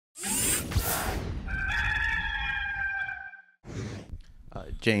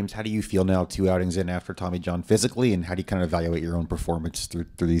James, how do you feel now 2 outings in after Tommy John physically, and how do you kind of evaluate your own performance through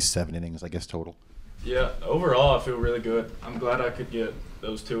these 7 innings, I guess, total? Yeah, overall I feel really good. I'm glad I could get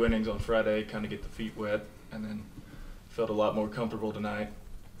those 2 innings on Friday, kind of get the feet wet, and then felt a lot more comfortable tonight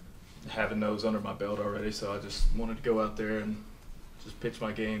having those under my belt already. So I just wanted to go out there and just pitch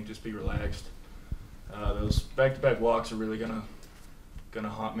my game, just be relaxed. Those back-to-back walks are really gonna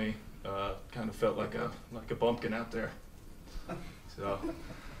haunt me. Kind of felt like a bumpkin out there. So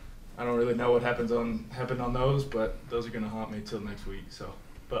I don't really know what happened on those, but those are gonna haunt me till next week. So,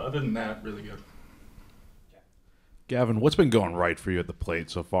 but other than that, really good. Gavin, what's been going right for you at the plate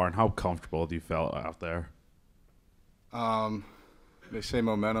so far, and how comfortable do you feel out there? They say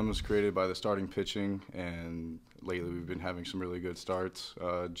momentum is created by the starting pitching, and lately we've been having some really good starts.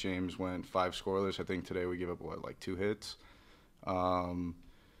 James went 5 scoreless. I think today we gave up, like 2 hits.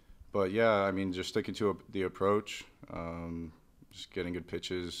 But, yeah, I mean, just sticking to the approach, just getting good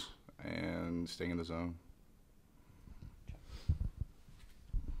pitches and staying in the zone.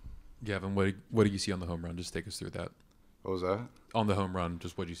 Gavin, what do you see on the home run? Just take us through that. What was that? On the home run,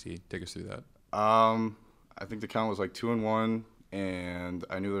 just what do you see? Take us through that. I think the count was like 2-1, and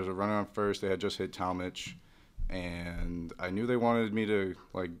I knew there was a runner on first. They had just hit Talmadge, and I knew they wanted me to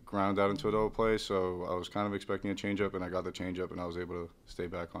like ground out into a double play, so I was kind of expecting a changeup, and I got the changeup, and I was able to stay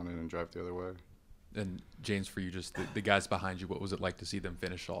back on it and drive the other way. And James, for you, just the guys behind you, what was it like to see them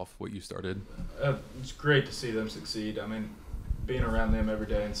finish off what you started? It's great to see them succeed. I mean, being around them every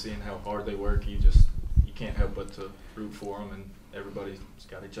day and seeing how hard they work, you can't help but to root for them, and everybody's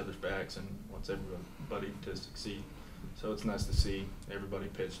got each other's backs and wants everybody to succeed. So it's nice to see everybody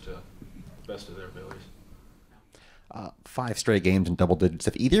pitch to the best of their abilities. 5 straight games in double digits.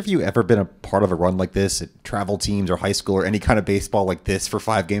 Have either of you ever been a part of a run like this at travel teams or high school or any kind of baseball like this for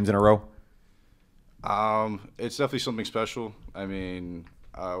 5 games in a row? It's definitely something special. I mean,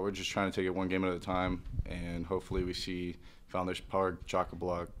 we're just trying to take it one game at a time, and hopefully we see Founders Park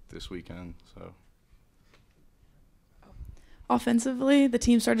chock-a-block this weekend. So. Offensively, the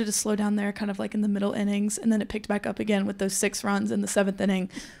team started to slow down there kind of like in the middle innings, and then it picked back up again with those 6 runs in the 7th inning.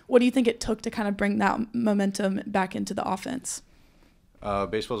 What do you think it took to kind of bring that momentum back into the offense?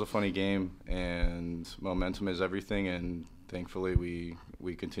 Baseball's a funny game, and momentum is everything, and thankfully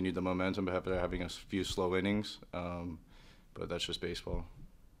we continued the momentum after having a few slow innings, but that's just baseball.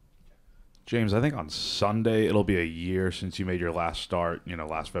 James, I think on Sunday it'll be a year since you made your last start,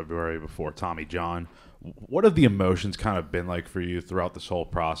 last February before Tommy John. What have the emotions kind of been like for you throughout this whole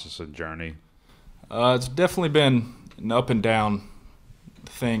process and journey? It's definitely been an up and down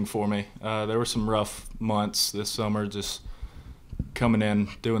thing for me. There were some rough months this summer, just coming in,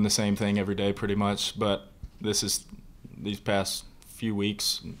 doing the same thing every day pretty much, but these past few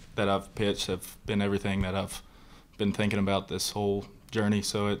weeks that I've pitched have been everything that I've been thinking about this whole journey,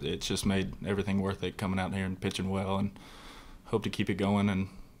 so it's just made everything worth it coming out here and pitching well, and hope to keep it going and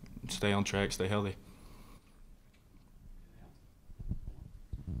stay on track, stay healthy.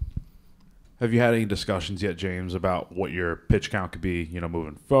 Have you had any discussions yet, James, about what your pitch count could be,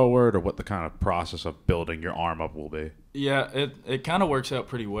 moving forward, or what the kind of process of building your arm up will be? Yeah, it kind of works out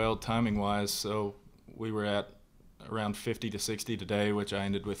pretty well timing-wise. So we were at around 50 to 60 today, which I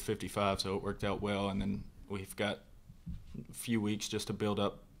ended with 55, so it worked out well. And then we've got a few weeks just to build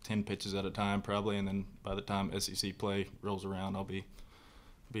up 10 pitches at a time probably, and then by the time SEC play rolls around, I'll be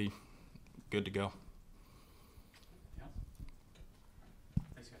good to go.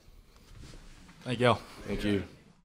 Thank you. Thank you.